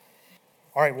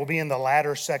All right, we'll be in the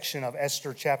latter section of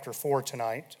Esther chapter 4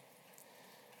 tonight.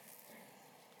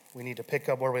 We need to pick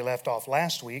up where we left off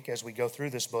last week as we go through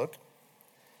this book.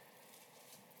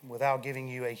 Without giving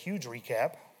you a huge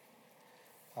recap,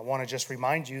 I want to just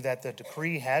remind you that the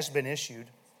decree has been issued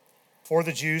for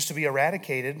the Jews to be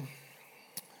eradicated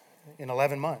in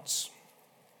 11 months.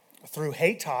 Through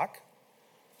Hatak,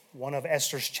 one of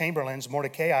Esther's chamberlains,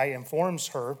 Mordecai informs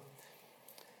her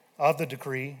of the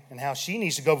decree and how she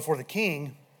needs to go before the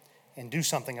king and do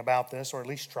something about this, or at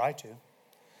least try to.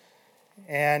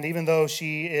 And even though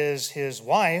she is his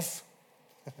wife,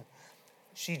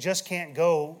 she just can't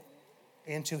go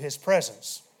into his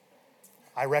presence.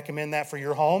 I recommend that for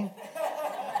your home.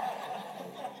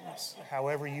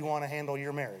 However you want to handle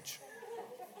your marriage.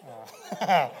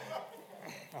 I'm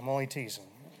only teasing.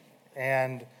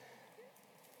 And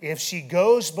if she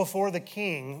goes before the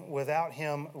king without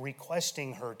him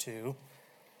requesting her to,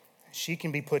 she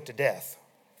can be put to death.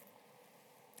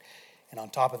 And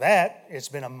on top of that, it's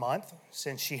been a month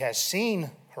since she has seen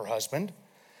her husband.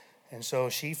 And so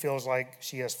she feels like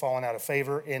she has fallen out of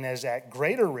favor and is at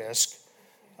greater risk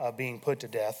of being put to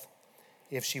death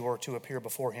if she were to appear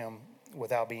before him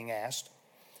without being asked.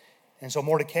 And so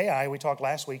Mordecai, we talked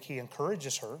last week, he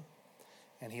encourages her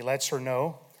and he lets her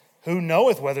know, "Who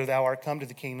knoweth whether thou art come to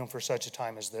the kingdom for such a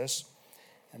time as this?"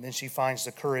 And then she finds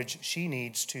the courage she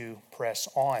needs to press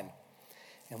on.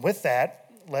 And with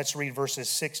that, let's read verses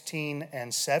 16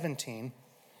 and 17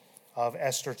 of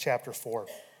Esther chapter 4.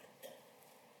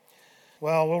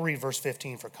 Well, we'll read verse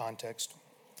 15 for context.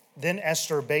 Then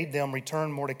Esther bade them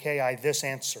return Mordecai this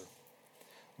answer: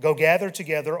 "Go gather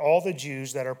together all the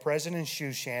Jews that are present in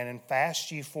Shushan, and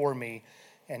fast ye for me,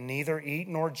 and neither eat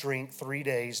nor drink 3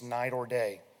 days, night or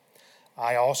day.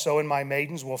 I also and my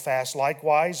maidens will fast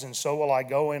likewise, and so will I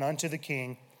go in unto the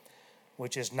king,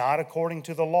 which is not according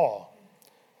to the law.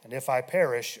 And if I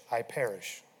perish, I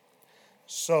perish."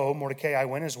 So Mordecai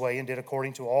went his way and did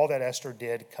according to all that Esther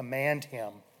did command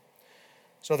him.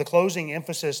 So the closing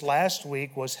emphasis last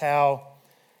week was how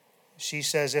she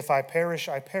says, "If I perish,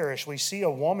 I perish." We see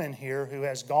a woman here who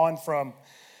has gone from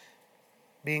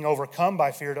being overcome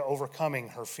by fear to overcoming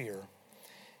her fear.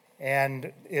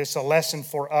 And it's a lesson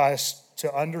for us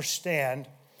to understand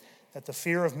that the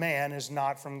fear of man is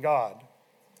not from God.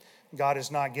 God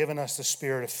has not given us the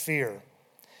spirit of fear.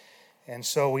 And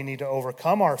so we need to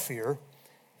overcome our fear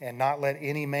and not let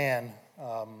any man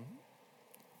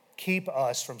keep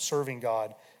us from serving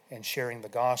God and sharing the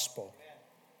gospel.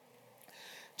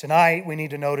 Tonight, we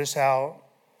need to notice how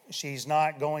she's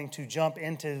not going to jump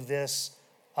into this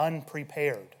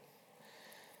unprepared.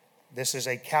 This is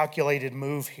a calculated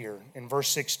move here. In verse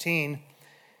 16,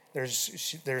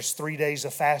 there's 3 days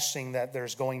of fasting that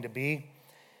there's going to be.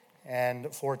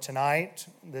 And for tonight,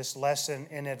 this lesson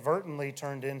inadvertently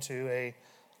turned into a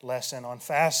lesson on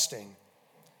fasting.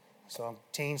 So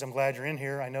teens, I'm glad you're in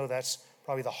here. I know that's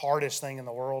probably the hardest thing in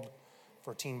the world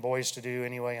for teen boys to do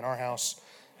anyway in our house.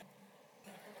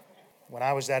 When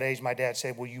I was that age, my dad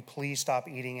said, "Will you please stop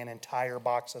eating an entire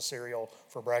box of cereal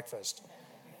for breakfast?"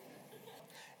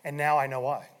 And now I know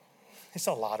why. It's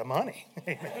a lot of money.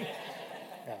 Amen.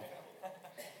 Yeah.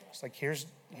 It's like, here's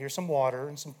some water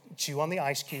and some chew on the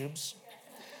ice cubes.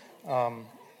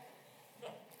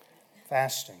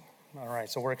 Fasting. All right,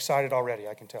 so we're excited already,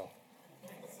 I can tell.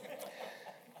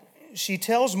 She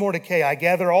tells Mordecai,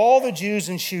 "Gather all the Jews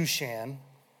in Shushan,"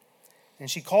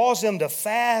 and she calls them to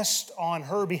fast on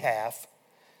her behalf.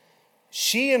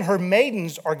 She and her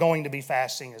maidens are going to be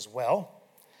fasting as well.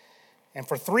 And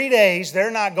for 3 days,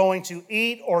 they're not going to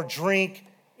eat or drink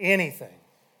anything.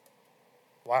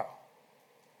 Wow.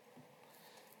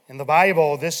 In the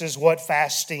Bible, this is what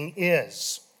fasting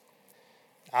is.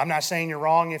 I'm not saying you're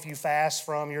wrong if you fast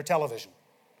from your television,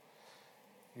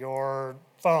 your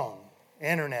phone,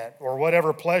 internet, or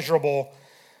whatever pleasurable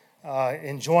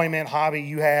enjoyment, hobby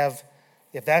you have.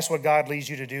 If that's what God leads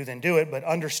you to do, then do it. But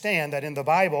understand that in the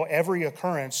Bible, every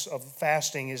occurrence of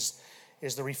fasting is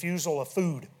the refusal of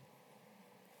food.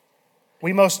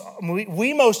 We most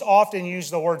often use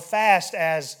the word fast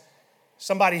as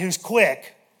somebody who's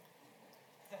quick.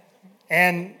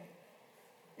 And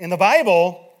in the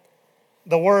Bible,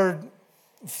 the word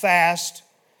fast,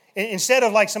 instead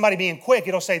of like somebody being quick,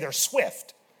 it'll say they're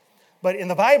swift. But in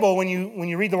the Bible, when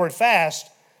you read the word fast,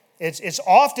 it's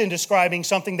often describing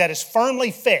something that is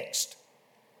firmly fixed.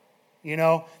 You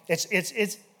know,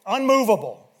 it's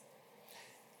unmovable.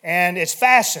 And it's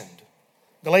fastened.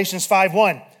 Galatians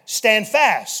 5:1, "Stand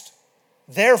fast,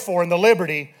 therefore, in the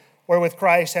liberty wherewith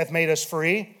Christ hath made us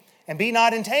free, and be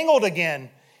not entangled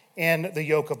again in the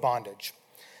yoke of bondage."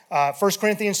 1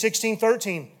 Corinthians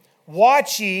 16:13,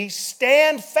 Watch ye,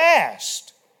 stand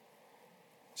fast.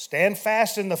 Stand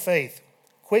fast in the faith.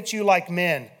 Quit you like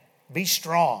men. Be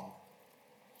strong.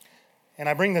 And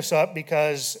I bring this up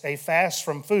because a fast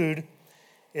from food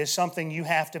is something you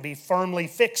have to be firmly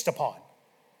fixed upon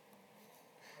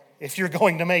if you're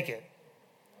going to make it.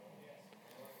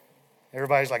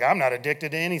 Everybody's like, I'm not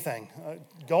addicted to anything.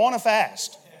 Go on a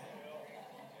fast.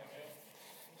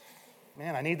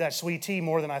 Man, I need that sweet tea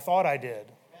more than I thought I did.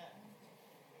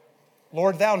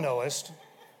 Lord, thou knowest,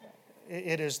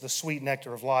 it is the sweet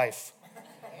nectar of life.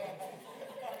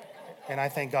 And I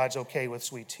think God's okay with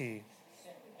sweet tea.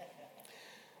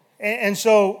 And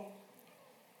so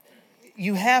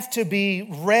you have to be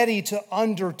ready to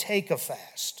undertake a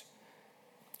fast.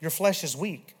 Your flesh is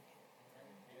weak.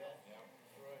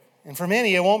 And for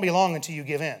many, it won't be long until you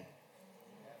give in.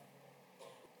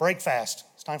 Break fast.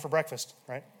 It's time for breakfast,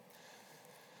 right?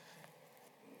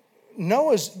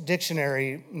 Noah's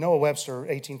dictionary, Noah Webster,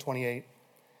 1828,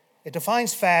 it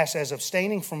defines fast as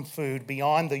abstaining from food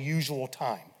beyond the usual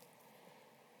time.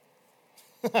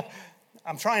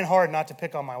 I'm trying hard not to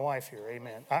pick on my wife here,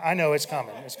 amen. I know it's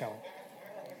coming, it's coming.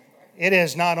 It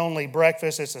is not only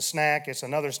breakfast, it's a snack, it's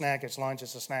another snack, it's lunch,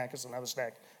 it's a snack, it's another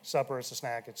snack, supper, it's a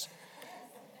snack,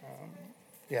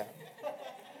 yeah.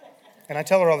 And I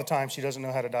tell her all the time she doesn't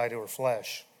know how to die to her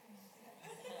flesh.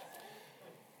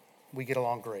 We get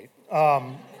along great. You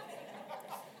know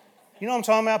what I'm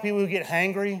talking about? People who get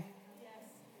hangry.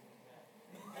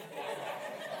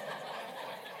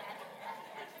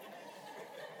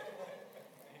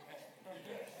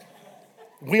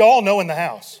 We all know in the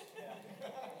house.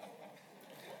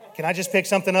 Can I just pick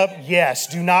something up? Yes.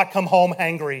 Do not come home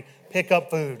hangry. Pick up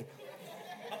food.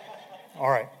 All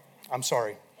right. I'm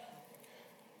sorry.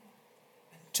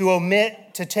 To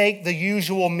omit to take the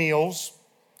usual meals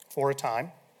for a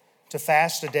time, to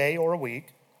fast a day or a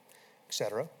week,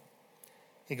 etc.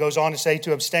 He goes on to say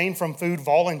to abstain from food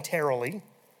voluntarily.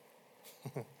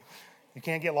 You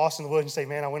can't get lost in the woods and say,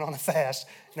 man, I went on a fast.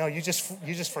 No, you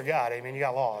just forgot. I mean, you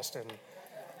got lost. And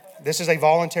this is a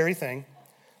voluntary thing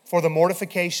for the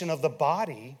mortification of the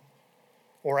body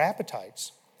or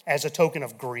appetites as a token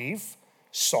of grief,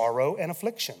 sorrow, and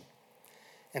affliction.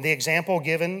 And the example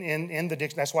given in the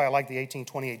dictionary, that's why I like the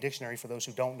 1828 dictionary for those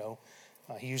who don't know.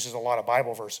 He uses a lot of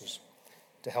Bible verses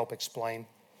to help explain.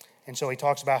 And so he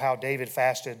talks about how David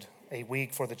fasted a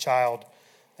week for the child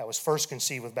that was first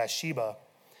conceived with Bathsheba,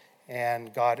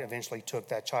 and God eventually took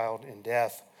that child in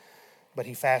death, but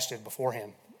he fasted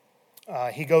beforehand.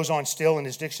 He goes on still in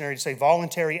his dictionary to say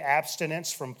voluntary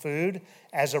abstinence from food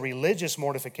as a religious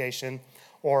mortification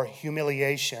or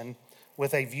humiliation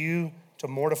with a view to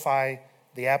mortify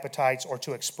the appetites or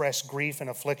to express grief and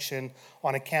affliction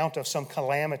on account of some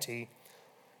calamity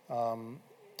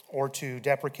or to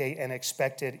deprecate an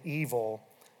expected evil.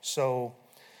 So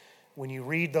when you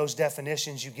read those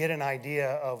definitions, you get an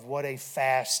idea of what a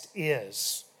fast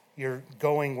is. You're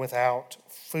going without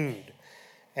food.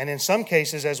 And in some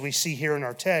cases, as we see here in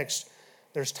our text,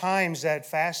 there's times that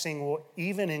fasting will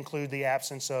even include the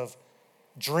absence of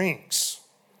drinks.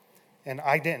 And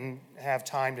I didn't have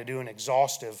time to do an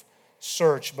exhaustive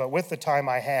search, but with the time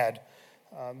I had,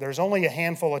 there's only a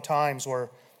handful of times where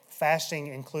fasting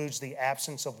includes the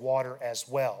absence of water as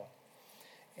well.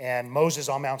 And Moses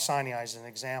on Mount Sinai is an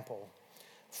example,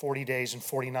 40 days and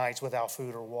 40 nights without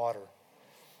food or water.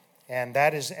 And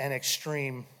that is an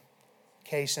extreme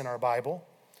case in our Bible.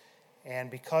 And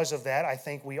because of that, I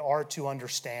think we are to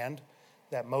understand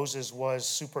that Moses was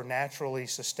supernaturally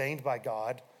sustained by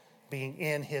God, being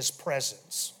in his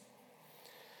presence.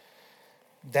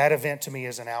 That event to me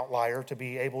is an outlier, to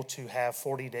be able to have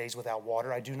 40 days without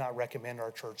water. I do not recommend our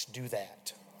church do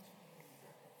that.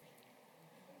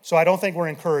 So I don't think we're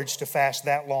encouraged to fast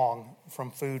that long from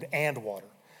food and water.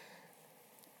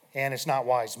 And it's not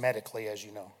wise medically, as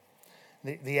you know.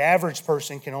 The average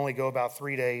person can only go about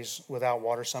 3 days without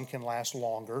water. Some can last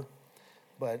longer,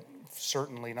 but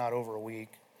certainly not over a week.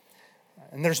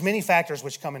 And there's many factors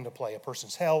which come into play, a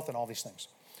person's health and all these things.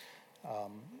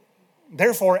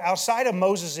 Therefore, outside of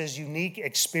Moses' unique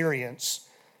experience,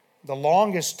 the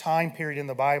longest time period in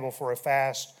the Bible for a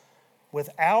fast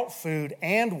without food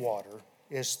and water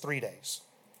is 3 days.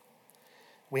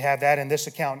 We have that in this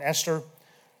account in Esther.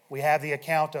 We have the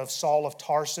account of Saul of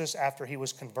Tarsus after he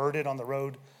was converted on the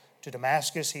road to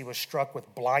Damascus. He was struck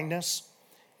with blindness,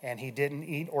 and he didn't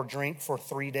eat or drink for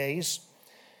 3 days.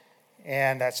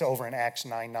 And that's over in Acts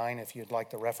 9:9, if you'd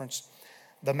like the reference.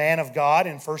 The man of God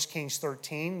in 1 Kings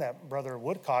 13 that Brother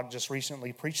Woodcock just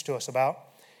recently preached to us about,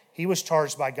 he was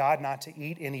charged by God not to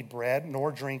eat any bread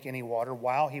nor drink any water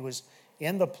while he was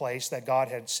in the place that God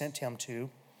had sent him to.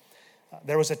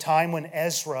 There was a time when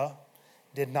Ezra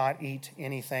did not eat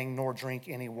anything nor drink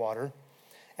any water.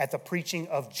 At the preaching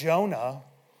of Jonah,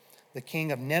 the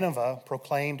king of Nineveh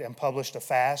proclaimed and published a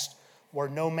fast where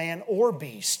no man or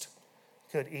beast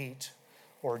could eat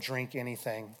or drink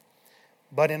anything.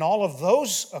 But in all of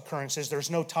those occurrences, there's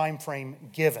no time frame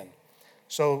given.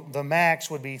 So the max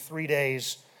would be 3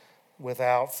 days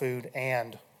without food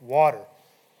and water.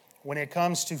 When it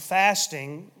comes to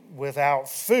fasting without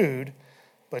food,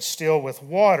 but still with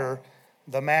water,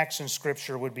 the max in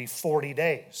Scripture would be 40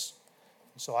 days.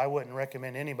 So I wouldn't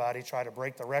recommend anybody try to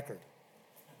break the record.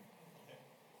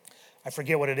 I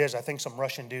forget what it is. I think some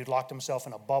Russian dude locked himself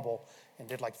in a bubble and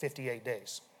did like 58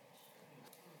 days.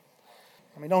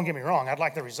 I mean, don't get me wrong, I'd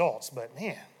like the results, but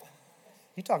man,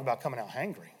 you talk about coming out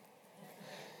hangry.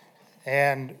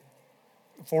 And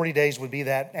 40 days would be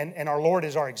that, and our Lord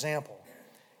is our example.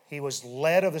 He was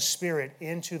led of the Spirit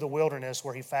into the wilderness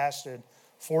where he fasted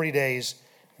 40 days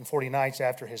and 40 nights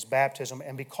after his baptism.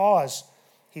 And because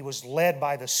he was led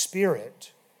by the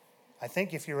Spirit, I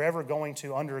think if you're ever going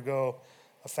to undergo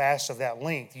a fast of that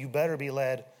length, you better be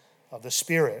led of the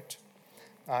Spirit.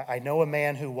 I know a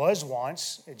man who was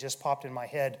once, it just popped in my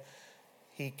head.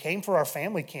 He came for our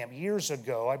family camp years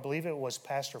ago. I believe it was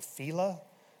Pastor Fila.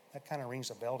 That kind of rings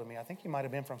a bell to me. I think he might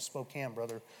have been from Spokane,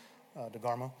 Brother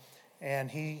DeGarmo.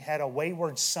 And he had a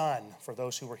wayward son. For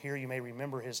those who were here, you may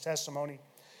remember his testimony.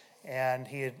 And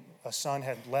a son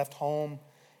had left home,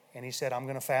 and he said, I'm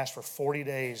going to fast for 40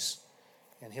 days,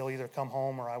 and he'll either come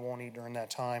home or I won't eat during that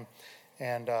time.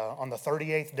 And on the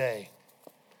 38th day,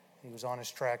 he was on his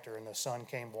tractor, and the son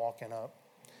came walking up.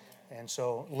 And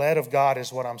so led of God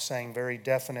is what I'm saying, very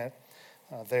definite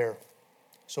there.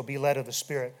 So be led of the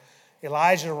Spirit.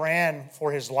 Elijah ran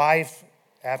for his life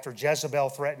after Jezebel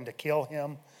threatened to kill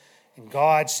him. And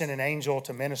God sent an angel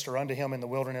to minister unto him in the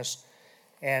wilderness.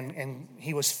 And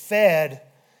he was fed.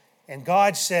 And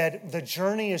God said, the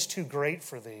journey is too great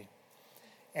for thee.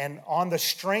 And on the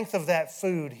strength of that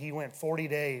food, he went 40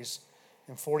 days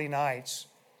and 40 nights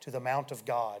to the Mount of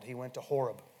God. He went to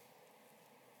Horeb.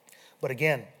 But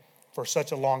again, for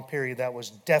such a long period, that was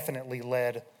definitely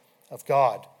led of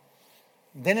God.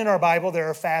 Then in our Bible, there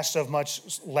are fasts of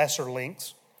much lesser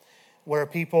lengths where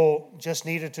people just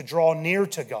needed to draw near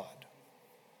to God,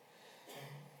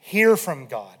 hear from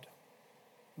God,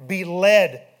 be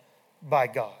led by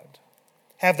God,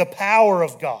 have the power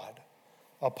of God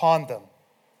upon them,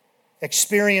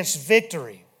 experience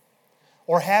victory,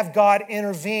 or have God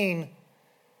intervene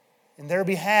in their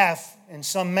behalf in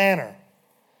some manner.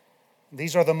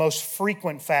 These are the most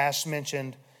frequent fasts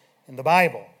mentioned in the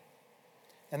Bible.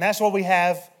 And that's what we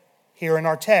have here in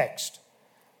our text.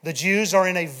 The Jews are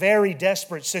in a very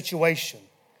desperate situation.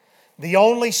 The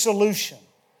only solution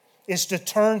is to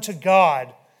turn to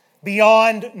God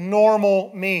beyond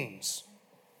normal means.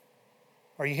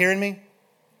 Are you hearing me?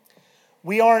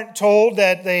 We aren't told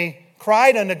that they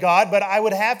cried unto God, but I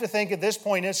would have to think at this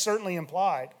point it's certainly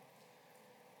implied.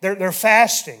 They're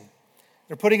fasting.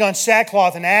 They're putting on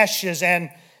sackcloth and ashes, and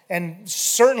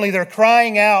certainly they're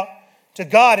crying out to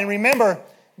God. And remember,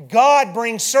 God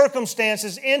brings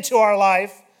circumstances into our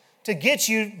life to get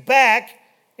you back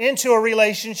into a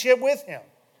relationship with Him.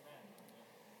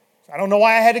 I don't know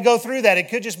why I had to go through that. It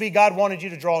could just be God wanted you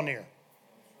to draw near.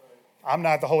 I'm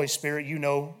not the Holy Spirit. You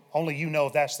know, only you know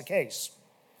if that's the case.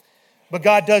 But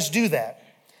God does do that.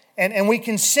 And we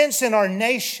can sense in our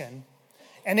nation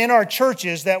and in our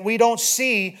churches that we don't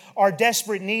see our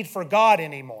desperate need for God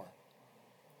anymore.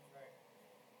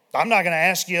 I'm not going to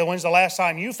ask you when's the last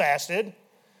time you fasted,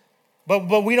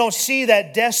 but we don't see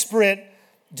that desperate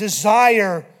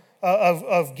desire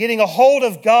of getting a hold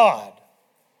of God.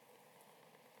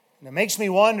 And it makes me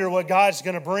wonder what God's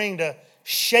going to bring to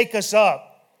shake us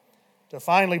up, to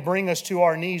finally bring us to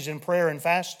our knees in prayer and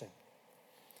fasting.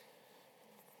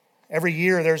 Every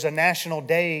year there's a national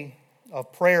day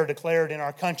of prayer declared in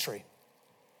our country.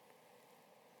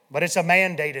 But it's a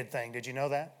mandated thing. Did you know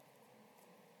that?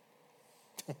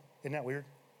 Isn't that weird?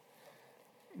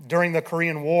 During the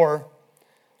Korean War,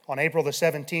 on April the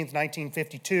 17th,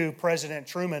 1952, President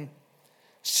Truman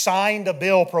signed a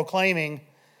bill proclaiming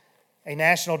a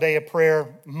national day of prayer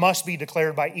must be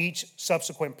declared by each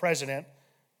subsequent president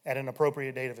at an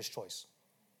appropriate date of his choice.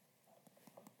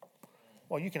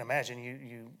 Well, you can imagine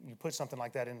you put something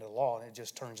like that into law and it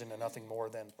just turns into nothing more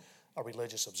than a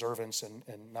religious observance and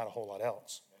not a whole lot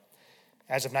else.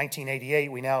 As of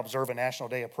 1988, we now observe a National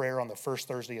Day of Prayer on the first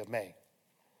Thursday of May,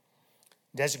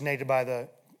 designated by the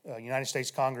United States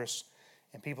Congress,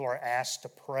 and people are asked to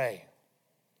pray.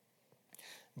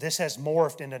 This has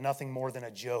morphed into nothing more than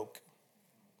a joke.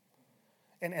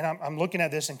 And I'm looking at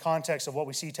this in context of what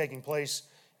we see taking place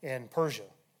in Persia.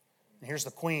 And here's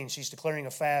the queen. She's declaring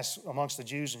a fast amongst the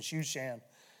Jews in Shushan.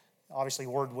 Obviously,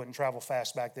 word wouldn't travel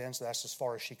fast back then, so that's as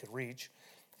far as she could reach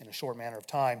in a short manner of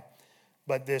time.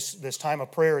 But this time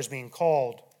of prayer is being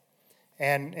called.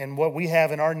 And what we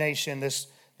have in our nation, this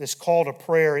call to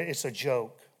prayer, it's a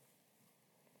joke.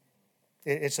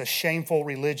 It's a shameful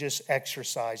religious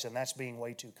exercise, and that's being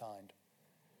way too kind.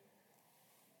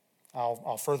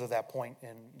 I'll further that point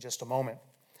in just a moment.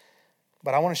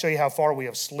 But I want to show you how far we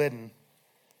have slidden,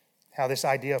 how this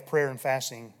idea of prayer and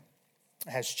fasting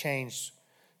has changed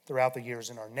throughout the years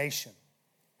in our nation.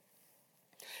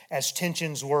 As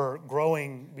tensions were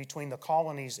growing between the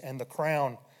colonies and the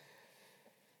crown,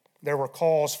 there were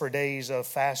calls for days of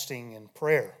fasting and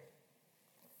prayer.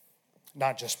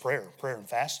 Not just prayer and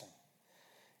fasting.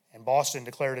 And Boston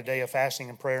declared a day of fasting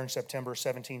and prayer in September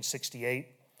 1768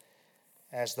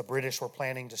 as the British were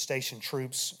planning to station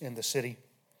troops in the city.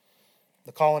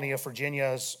 The colony of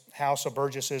Virginia's House of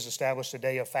Burgesses established a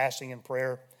day of fasting and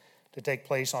prayer to take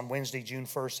place on Wednesday, June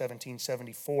 1st,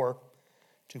 1774,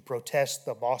 to protest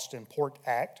the Boston Port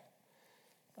Act.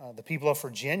 The people of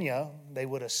Virginia, they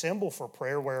would assemble for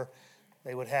prayer where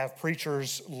they would have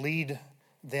preachers lead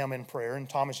them in prayer. And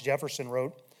Thomas Jefferson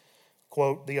wrote,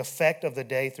 quote, "The effect of the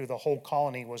day through the whole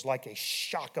colony was like a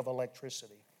shock of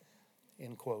electricity,"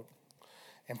 end quote.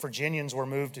 And Virginians were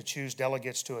moved to choose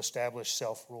delegates to establish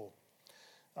self-rule.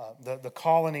 The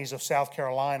colonies of South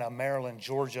Carolina, Maryland,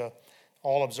 Georgia,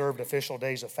 all observed official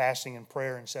days of fasting and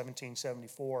prayer in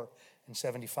 1774 and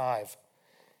 75.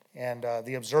 And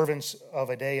the observance of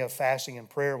a day of fasting and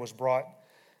prayer was brought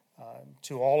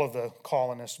to all of the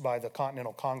colonists by the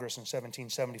Continental Congress in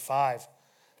 1775,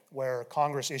 where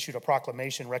Congress issued a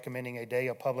proclamation recommending a day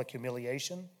of public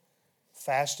humiliation,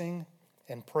 fasting,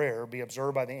 and prayer be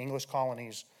observed by the English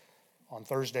colonies on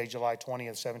Thursday, July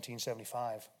 20th,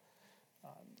 1775.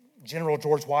 General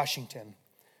George Washington,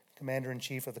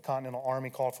 Commander-in-Chief of the Continental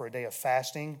Army, called for a day of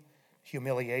fasting,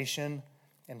 humiliation,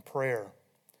 and prayer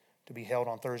to be held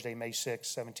on Thursday, May 6,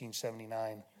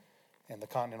 1779, and the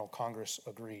Continental Congress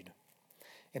agreed.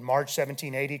 In March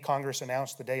 1780, Congress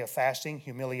announced the day of fasting,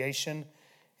 humiliation,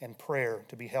 and prayer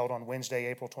to be held on Wednesday,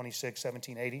 April 26,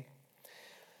 1780.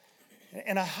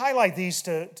 And I highlight these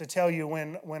to tell you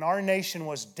when our nation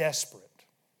was desperate,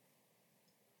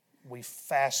 we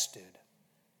fasted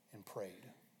and prayed.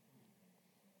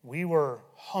 We were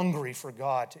hungry for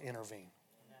God to intervene,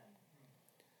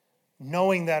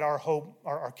 knowing that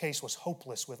our case was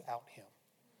hopeless without Him.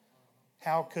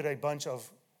 How could a bunch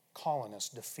of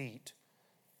colonists defeat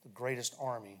the greatest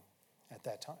army at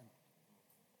that time?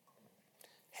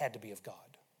 Had to be of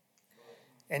God.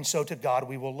 And so to God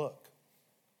we will look.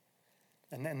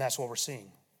 And that's what we're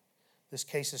seeing. This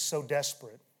case is so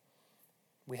desperate,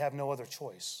 we have no other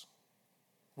choice.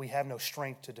 We have no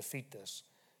strength to defeat this.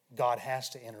 God has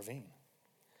to intervene.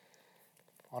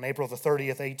 On April the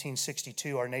 30th,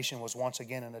 1862, our nation was once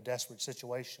again in a desperate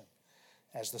situation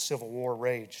as the Civil War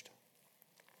raged.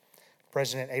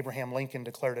 President Abraham Lincoln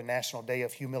declared a national day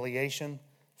of humiliation,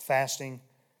 fasting,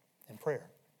 and prayer.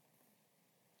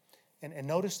 And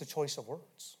notice the choice of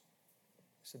words.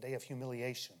 It's a day of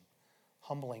humiliation,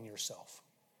 humbling yourself.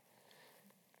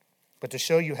 But to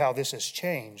show you how this has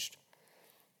changed,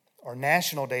 our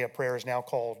national day of prayer is now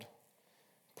called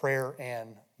prayer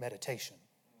and meditation.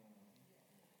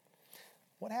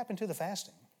 What happened to the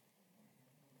fasting?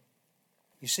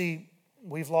 You see,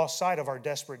 we've lost sight of our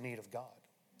desperate need of God.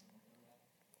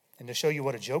 And to show you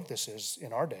what a joke this is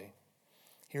in our day,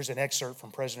 here's an excerpt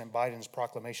from President Biden's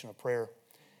proclamation of prayer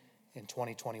in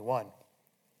 2021.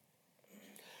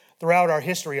 Throughout our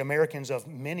history, Americans of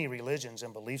many religions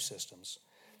and belief systems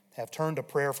have turned to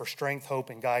prayer for strength, hope,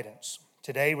 and guidance.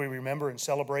 Today, we remember and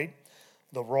celebrate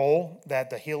the role that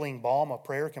the healing balm of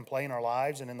prayer can play in our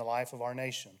lives and in the life of our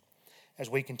nation as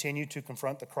we continue to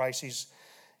confront the crises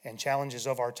and challenges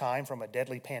of our time, from a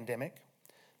deadly pandemic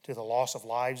to the loss of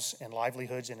lives and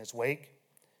livelihoods in its wake,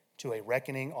 to a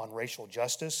reckoning on racial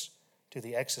justice, to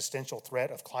the existential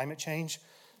threat of climate change.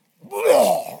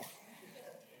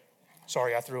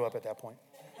 Sorry, I threw up at that point.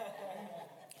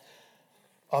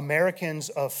 Americans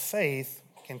of faith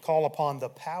can call upon the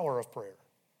power of prayer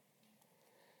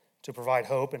to provide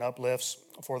hope and uplifts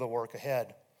for the work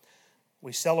ahead.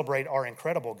 We celebrate our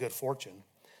incredible good fortune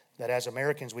that as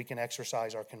Americans we can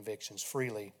exercise our convictions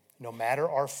freely, no matter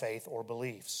our faith or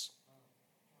beliefs.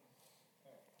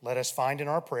 Let us find in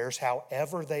our prayers,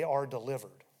 however they are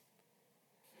delivered,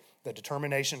 the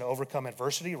determination to overcome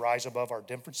adversity, rise above our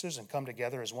differences, and come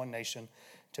together as one nation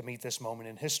to meet this moment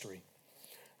in history.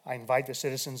 I invite the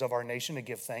citizens of our nation to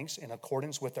give thanks in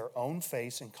accordance with their own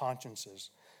faiths and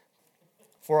consciences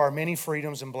for our many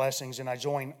freedoms and blessings, and I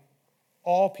join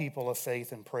all people of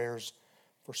faith in prayers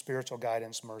for spiritual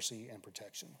guidance, mercy, and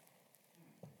protection.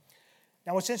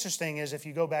 Now, what's interesting is if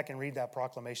you go back and read that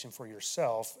proclamation for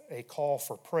yourself, a call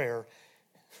for prayer,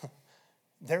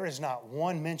 there is not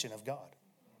one mention of God.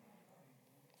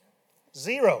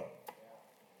 Zero.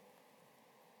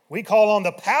 We call on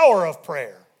the power of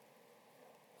prayer.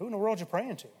 Who in the world are you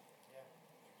praying to?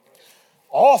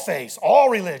 All faiths, all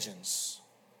religions.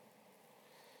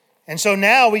 And so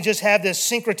now we just have this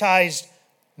syncretized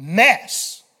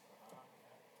mess.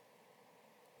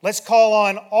 Let's call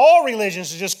on all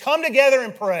religions to just come together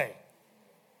and pray.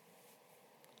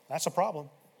 That's a problem.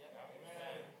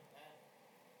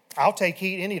 I'll take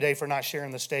heat any day for not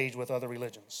sharing the stage with other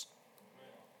religions.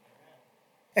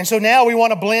 And so now we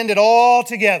want to blend it all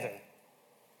together.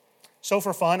 So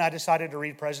for fun, I decided to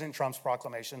read President Trump's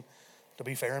proclamation to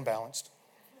be fair and balanced.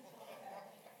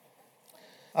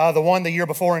 The one the year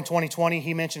before in 2020,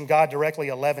 he mentioned God directly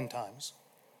 11 times.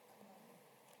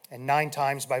 And 9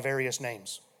 times by various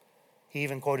names. He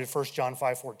even quoted 1 John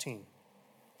 5:14.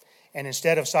 And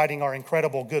instead of citing our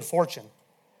incredible good fortune,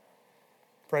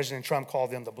 President Trump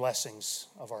called them the blessings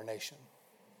of our nation.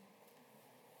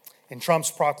 In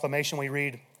Trump's proclamation, we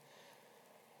read,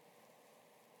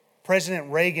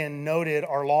 President Reagan noted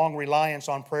our long reliance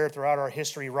on prayer throughout our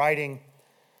history, writing,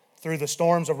 through the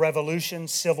storms of revolution,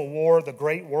 civil war, the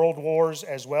great world wars,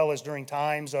 as well as during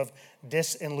times of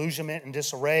disillusionment and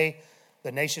disarray,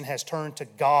 the nation has turned to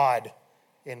God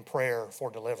in prayer for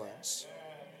deliverance.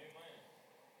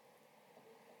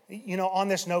 You know, on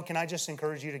this note, can I just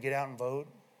encourage you to get out and vote?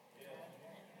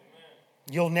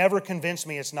 You'll never convince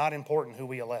me it's not important who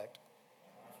we elect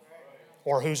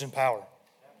or who's in power.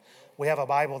 We have a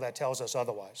Bible that tells us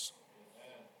otherwise.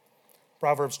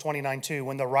 Proverbs 29:2,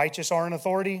 when the righteous are in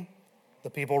authority, the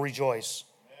people rejoice.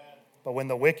 But when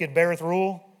the wicked beareth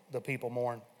rule, the people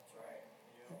mourn.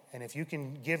 And if you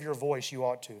can give your voice, you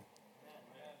ought to.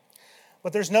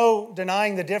 But there's no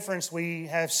denying the difference we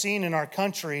have seen in our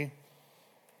country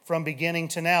from beginning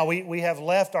to now. We have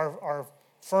left our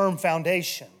firm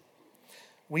foundation.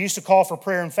 We used to call for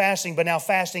prayer and fasting, but now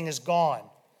fasting is gone.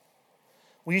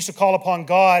 We used to call upon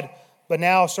God, but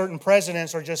now certain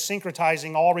presidents are just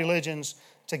syncretizing all religions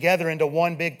together into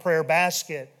one big prayer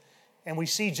basket. And we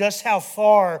see just how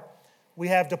far we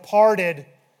have departed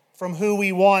from who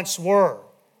we once were.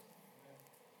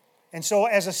 And so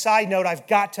as a side note, I've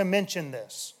got to mention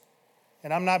this.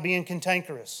 And I'm not being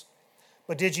cantankerous.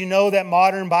 But did you know that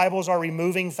modern Bibles are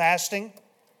removing fasting?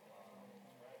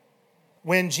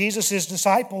 When Jesus'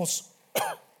 disciples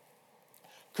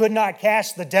could not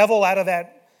cast the devil out of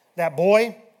that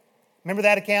boy. Remember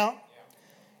that account?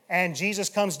 And Jesus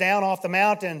comes down off the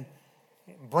mountain.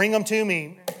 Bring them to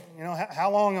me. You know,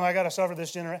 how long have I got to suffer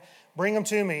this generation? Bring them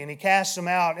to me. And he casts them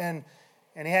out. And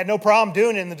he had no problem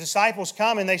doing it. And the disciples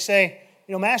come and they say,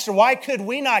 you know, Master, why could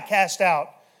we not cast out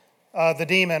the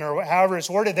demon? Or however it's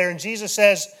worded there. And Jesus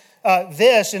says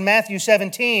this in Matthew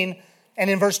 17 and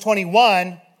in verse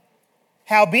 21.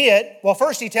 Howbeit, well,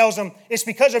 first he tells them it's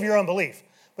because of your unbelief.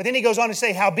 But then he goes on to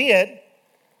say, howbeit,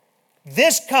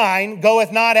 this kind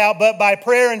goeth not out but by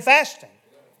prayer and fasting.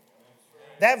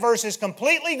 That verse is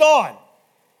completely gone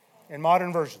in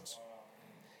modern versions.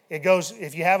 It goes,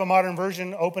 if you have a modern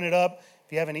version, open it up.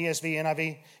 If you have an ESV,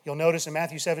 NIV, you'll notice in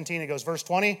Matthew 17, it goes verse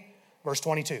 20, verse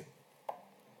 22.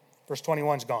 Verse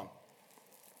 21 is gone.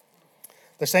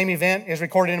 The same event is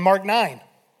recorded in Mark 9.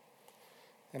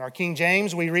 In our King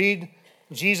James, we read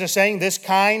Jesus saying, this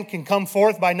kind can come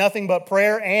forth by nothing but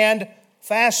prayer and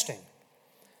fasting.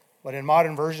 But in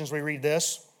modern versions, we read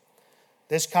this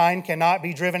kind cannot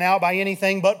be driven out by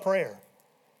anything but prayer.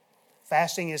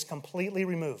 Fasting is completely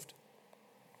removed.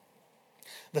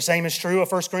 The same is true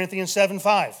of 1 Corinthians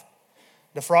 7:5.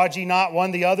 Defraud ye not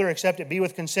one the other, except it be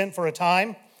with consent for a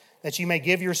time, that ye may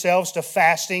give yourselves to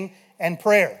fasting and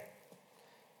prayer.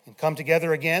 And come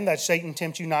together again, that Satan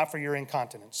tempt you not for your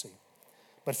incontinency.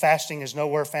 But fasting is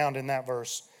nowhere found in that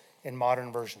verse in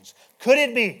modern versions. Could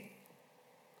it be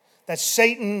that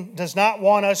Satan does not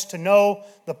want us to know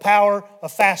the power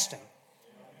of fasting?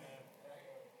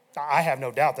 I have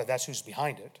no doubt that that's who's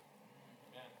behind it.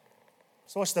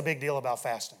 So what's the big deal about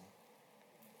fasting?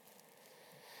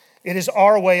 It is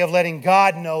our way of letting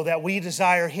God know that we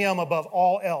desire Him above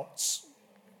all else.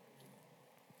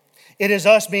 It is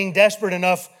us being desperate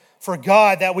enough for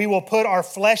God that we will put our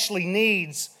fleshly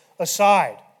needs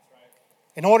aside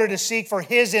in order to seek for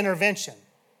His intervention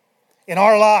in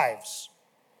our lives.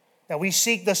 That we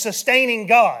seek the sustaining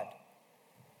God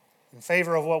in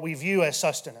favor of what we view as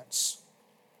sustenance.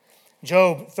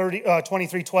 Job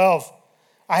 23:12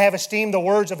 I have esteemed the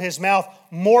words of his mouth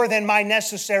more than my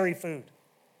necessary food.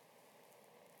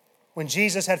 When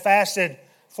Jesus had fasted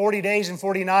 40 days and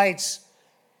 40 nights,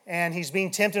 and he's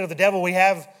being tempted of the devil, we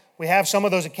have some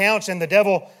of those accounts, and the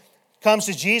devil comes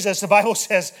to Jesus. The Bible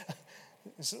says,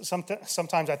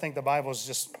 sometimes I think the Bible is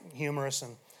just humorous,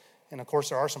 and of course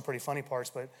there are some pretty funny parts,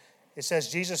 but it says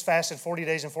Jesus fasted 40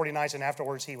 days and 40 nights, and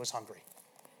afterwards he was hungry.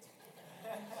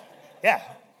 Yeah,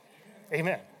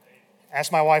 amen.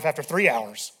 Ask my wife after 3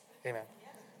 hours, amen,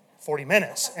 40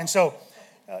 minutes. And so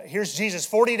here's Jesus,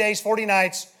 40 days, 40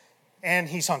 nights, and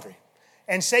he's hungry.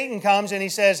 And Satan comes and he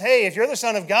says, hey, if you're the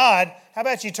Son of God, how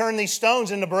about you turn these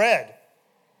stones into bread?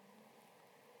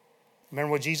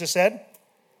 Remember what Jesus said?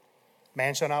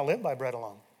 Man shall not live by bread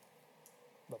alone,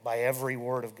 but by every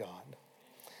word of God.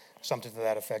 Something to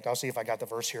that effect. I'll see if I got the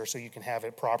verse here so you can have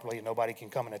it properly and nobody can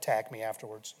come and attack me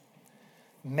afterwards.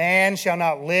 Man shall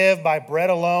not live by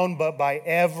bread alone, but by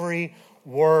every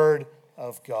word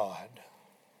of God.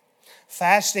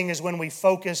 Fasting is when we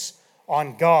focus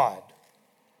on God.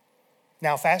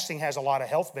 Now, fasting has a lot of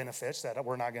health benefits that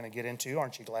we're not going to get into.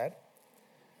 Aren't you glad?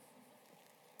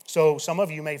 So some of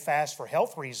you may fast for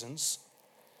health reasons,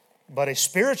 but a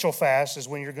spiritual fast is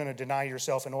when you're going to deny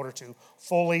yourself in order to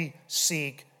fully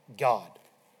seek God.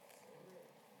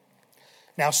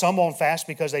 Now, some won't fast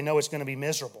because they know it's going to be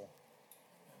miserable.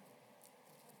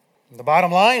 The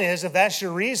bottom line is, if that's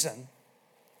your reason,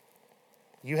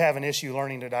 you have an issue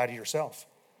learning to die to yourself.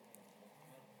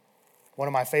 One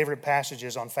of my favorite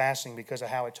passages on fasting because of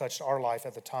how it touched our life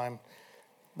at the time,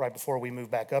 right before we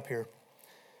moved back up here.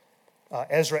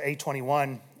 Ezra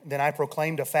 8:21, then I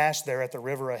proclaimed a fast there at the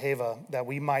river Ahava that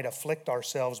we might afflict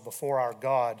ourselves before our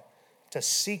God to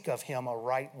seek of him a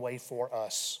right way for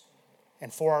us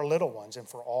and for our little ones and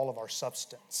for all of our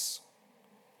substance.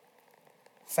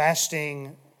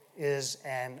 Fasting is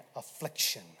an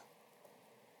affliction.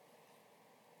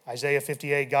 Isaiah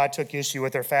 58, God took issue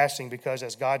with their fasting because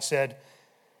as God said,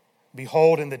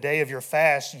 behold, in the day of your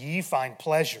fast, ye find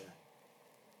pleasure.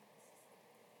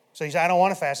 So you say, I don't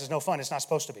want to fast. It's no fun. It's not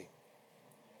supposed to be.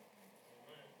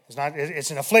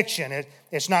 It's an affliction.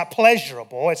 It's not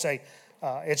pleasurable.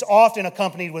 It's often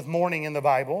accompanied with mourning in the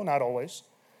Bible, not always.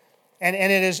 And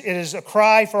it is a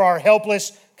cry for our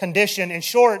helpless condition. In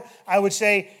short, I would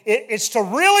say it's to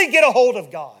really get a hold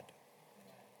of God.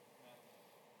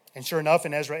 And sure enough,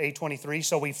 in Ezra 8:23,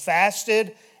 so we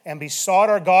fasted and besought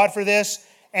our God for this,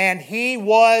 and he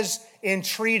was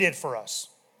entreated for us.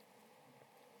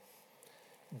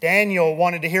 Daniel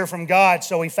wanted to hear from God,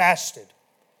 so he fasted.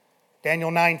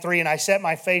 Daniel 9:3, and I set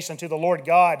my face unto the Lord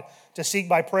God to seek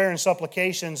by prayer and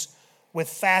supplications with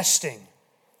fasting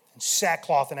and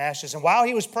sackcloth and ashes. And while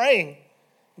he was praying,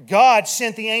 God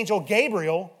sent the angel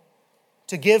Gabriel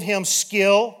to give him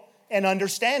skill and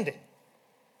understanding.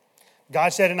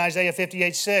 God said in Isaiah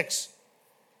 58:6,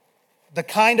 the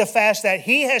kind of fast that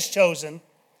he has chosen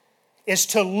is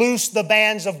to loose the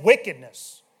bands of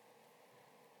wickedness.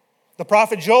 The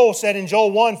prophet Joel said in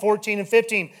Joel 1:14 and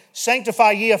 15,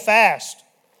 sanctify ye a fast,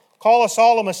 call a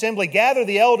solemn assembly, gather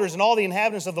the elders and all the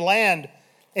inhabitants of the land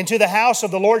into the house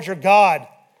of the Lord your God,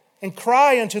 and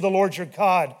cry unto the Lord your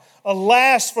God.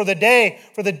 Alas, for the day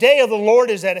of the Lord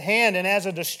is at hand, and as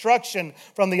a destruction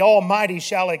from the Almighty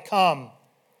shall it come.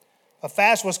 A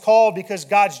fast was called because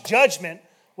God's judgment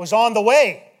was on the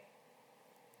way.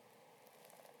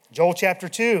 Joel chapter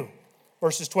 2,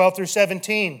 verses 12 through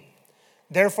 17.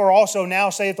 Therefore also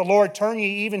now saith the Lord, turn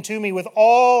ye even to me with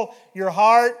all your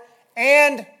heart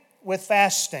and with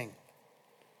fasting,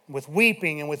 with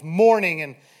weeping and with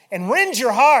mourning, and rend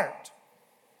your heart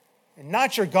and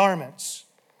not your garments,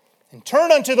 and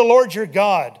turn unto the Lord your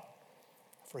God,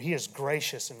 for he is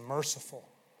gracious and merciful,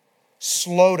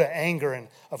 slow to anger and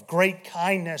of great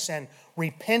kindness, and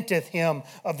repenteth him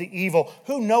of the evil.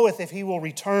 Who knoweth if he will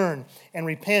return and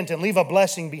repent and leave a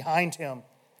blessing behind him,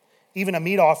 even a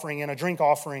meat offering and a drink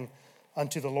offering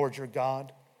unto the Lord your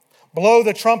God? Blow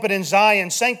the trumpet in Zion,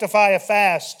 sanctify a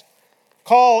fast,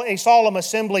 call a solemn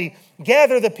assembly,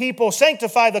 gather the people,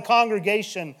 sanctify the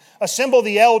congregation, assemble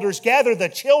the elders, gather the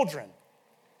children.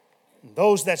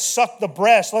 Those that suck the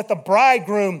breast, let the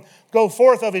bridegroom go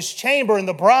forth of his chamber, and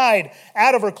the bride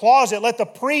out of her closet. Let the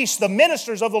priests, the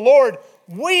ministers of the Lord,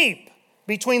 weep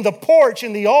between the porch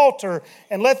and the altar,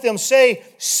 and let them say,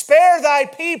 spare thy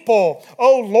people,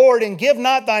 O Lord, and give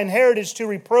not thine heritage to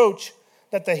reproach,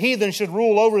 that the heathen should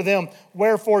rule over them.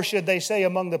 Wherefore should they say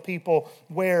among the people,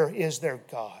 where is their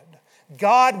God?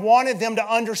 God wanted them to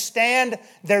understand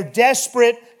their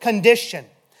desperate condition.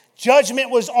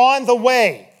 Judgment was on the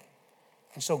way.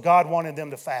 And so God wanted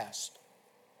them to fast.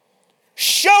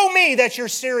 Show me that you're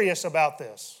serious about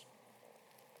this.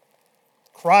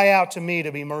 Cry out to me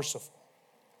to be merciful.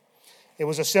 It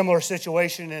was a similar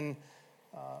situation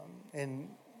in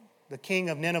the king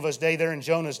of Nineveh's day, there in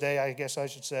Jonah's day, I guess I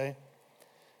should say.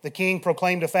 The king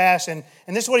proclaimed a fast, and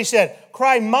this is what he said: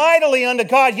 cry mightily unto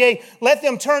God, yea, let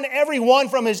them turn every one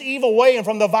from his evil way and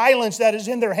from the violence that is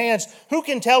in their hands. Who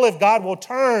can tell if God will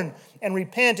turn and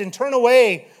repent and turn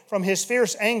away from his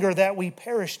fierce anger that we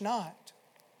perish not?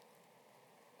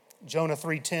 Jonah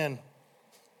 3:10.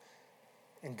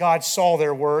 And God saw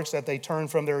their works, that they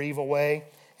turned from their evil way.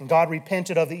 And God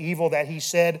repented of the evil that he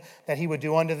said that he would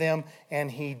do unto them, and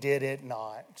he did it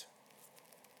not.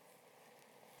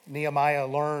 Nehemiah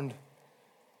learned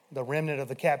the remnant of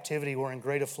the captivity were in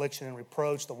great affliction and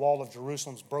reproach. The wall of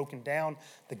Jerusalem's broken down.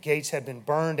 The gates had been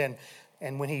burned.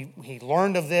 And when he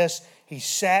learned of this, he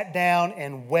sat down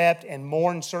and wept and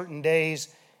mourned certain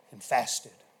days and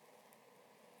fasted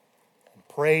and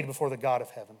prayed before the God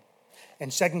of heaven. In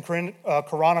 2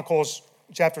 Chronicles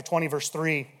chapter 20, verse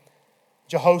 3,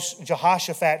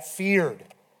 Jehoshaphat feared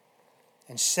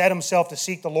and set himself to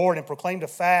seek the Lord and proclaimed a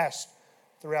fast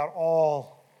throughout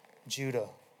all Judah.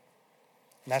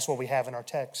 And that's what we have in our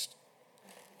text.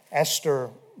 Esther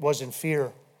was in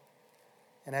fear.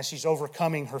 And as she's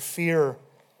overcoming her fear,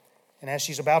 and as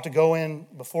she's about to go in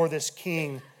before this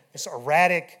king, this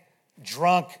erratic,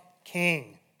 drunk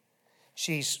king,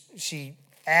 she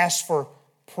asks for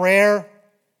prayer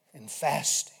and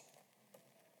fasting.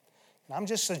 And I'm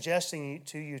just suggesting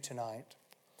to you tonight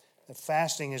that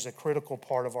fasting is a critical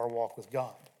part of our walk with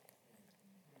God.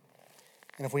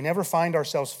 And if we never find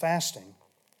ourselves fasting,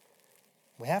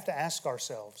 we have to ask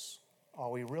ourselves, are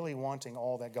we really wanting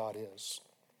all that God is?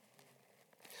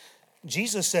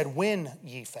 Jesus said, when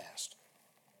ye fast.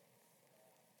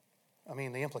 I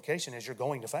mean, the implication is you're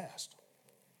going to fast.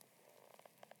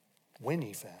 When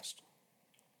ye fast.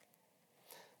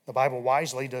 The Bible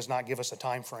wisely does not give us a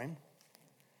time frame.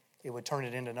 It would turn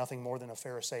it into nothing more than a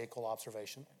Pharisaical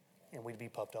observation, and we'd be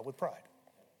puffed up with pride.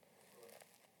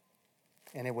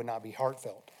 And it would not be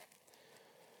heartfelt.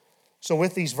 So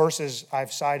with these verses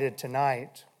I've cited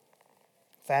tonight,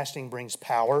 fasting brings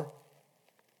power.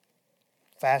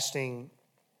 Fasting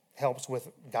helps with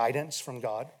guidance from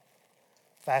God.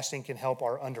 Fasting can help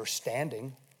our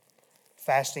understanding.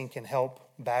 Fasting can help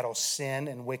battle sin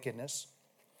and wickedness.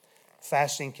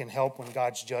 Fasting can help when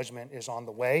God's judgment is on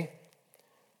the way.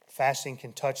 Fasting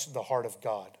can touch the heart of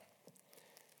God.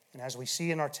 And as we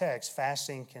see in our text,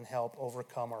 fasting can help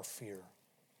overcome our fear.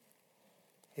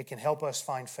 It can help us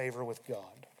find favor with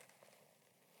God.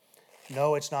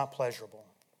 No, it's not pleasurable.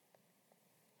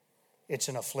 It's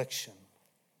an affliction.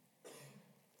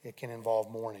 It can involve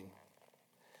mourning.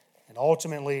 And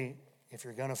ultimately, if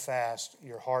you're going to fast,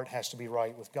 your heart has to be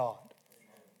right with God.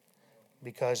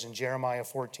 Because in Jeremiah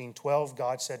 14:12,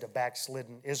 God said to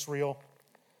backslidden Israel,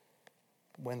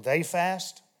 when they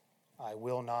fast, I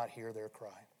will not hear their cry.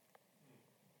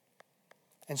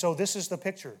 And so this is the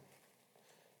picture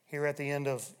here at the end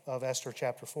of Esther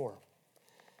chapter 4.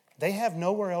 They have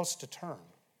nowhere else to turn.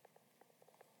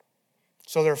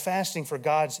 So they're fasting for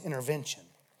God's intervention.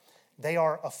 They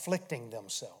are afflicting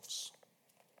themselves.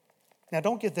 Now,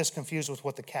 don't get this confused with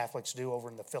what the Catholics do over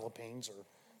in the Philippines or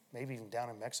maybe even down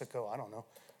in Mexico, I don't know,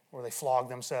 where they flog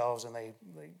themselves and they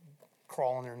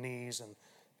crawl on their knees and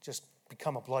just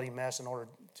become a bloody mess in order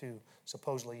to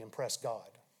supposedly impress God.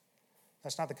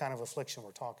 That's not the kind of affliction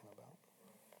we're talking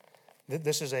about.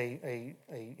 This is a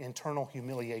internal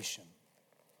humiliation.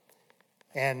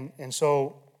 And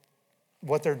so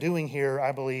what they're doing here,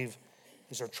 I believe,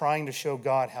 is they're trying to show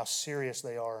God how serious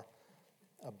they are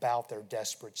about their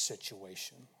desperate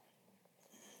situation.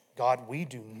 God, we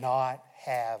do not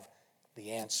have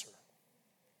the answer.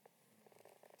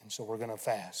 And so we're going to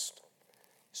fast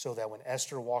so that when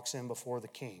Esther walks in before the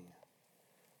king,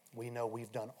 we know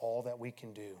we've done all that we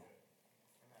can do.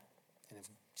 And if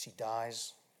she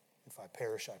dies, if I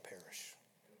perish, I perish.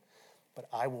 But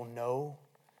I will know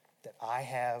that I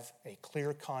have a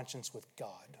clear conscience with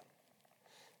God,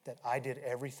 that I did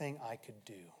everything I could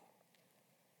do.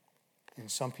 And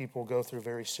some people go through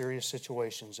very serious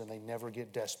situations and they never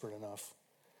get desperate enough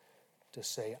to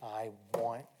say, I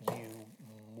want you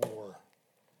more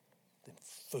than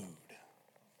food.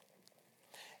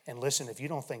 And listen, if you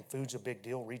don't think food's a big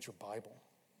deal, read your Bible.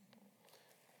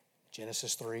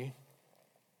 Genesis 3.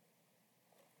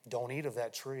 Don't eat of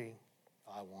that tree.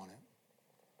 I want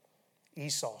it.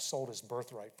 Esau sold his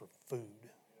birthright for food.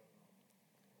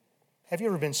 Have you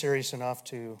ever been serious enough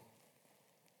to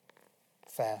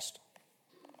fast?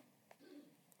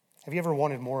 Have you ever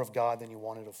wanted more of God than you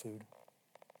wanted of food?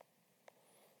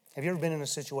 Have you ever been in a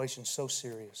situation so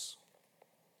serious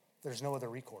there's no other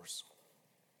recourse?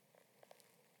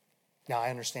 Now, I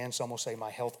understand some will say my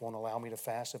health won't allow me to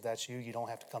fast. If that's you, you don't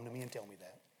have to come to me and tell me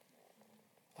that.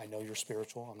 I know you're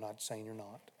spiritual. I'm not saying you're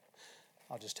not.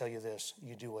 I'll just tell you this.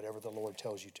 You do whatever the Lord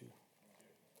tells you to.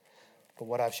 But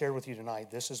what I've shared with you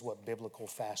tonight, this is what biblical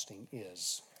fasting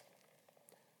is.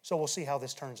 So we'll see how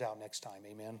this turns out next time.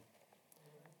 Amen?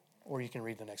 Or you can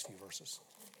read the next few verses.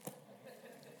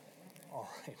 All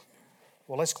right.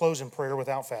 Well, let's close in prayer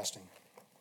without fasting.